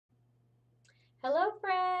Hello,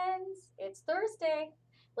 friends. It's Thursday.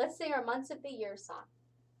 Let's sing our months of the year song.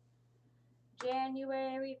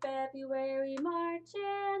 January, February, March,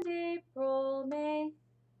 and April, May,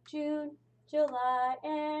 June, July,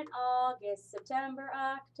 and August, September,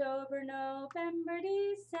 October, November,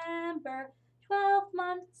 December. 12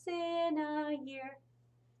 months in a year.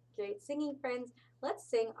 Great singing, friends. Let's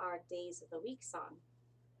sing our Days of the Week song.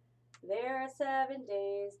 There are 7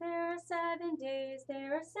 days, there are 7 days,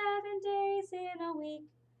 there are 7 days in a week.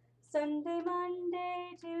 Sunday, Monday,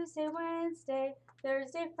 Tuesday, Wednesday,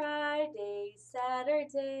 Thursday, Friday,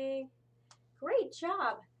 Saturday. Great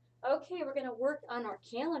job. Okay, we're going to work on our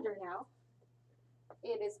calendar now.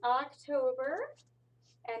 It is October,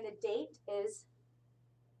 and the date is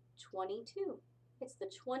 22. It's the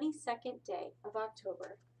 22nd day of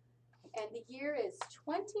October, and the year is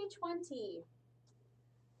 2020.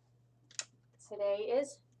 Today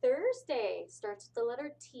is Thursday. Starts with the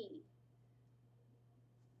letter T.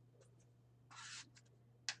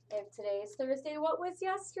 If today is Thursday, what was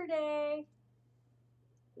yesterday?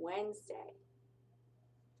 Wednesday.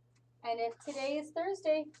 And if today is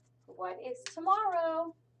Thursday, what is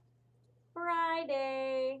tomorrow?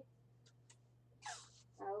 Friday.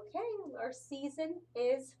 Okay, our season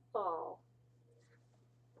is fall.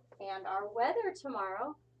 And our weather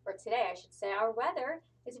tomorrow, or today I should say, our weather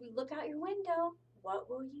is if you look out your window, what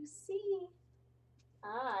will you see?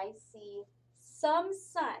 I see some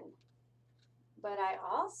sun, but I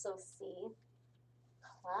also see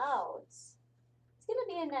clouds. It's going to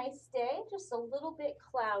be a nice day, just a little bit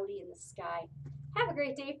cloudy in the sky. Have a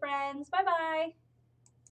great day, friends. Bye-bye.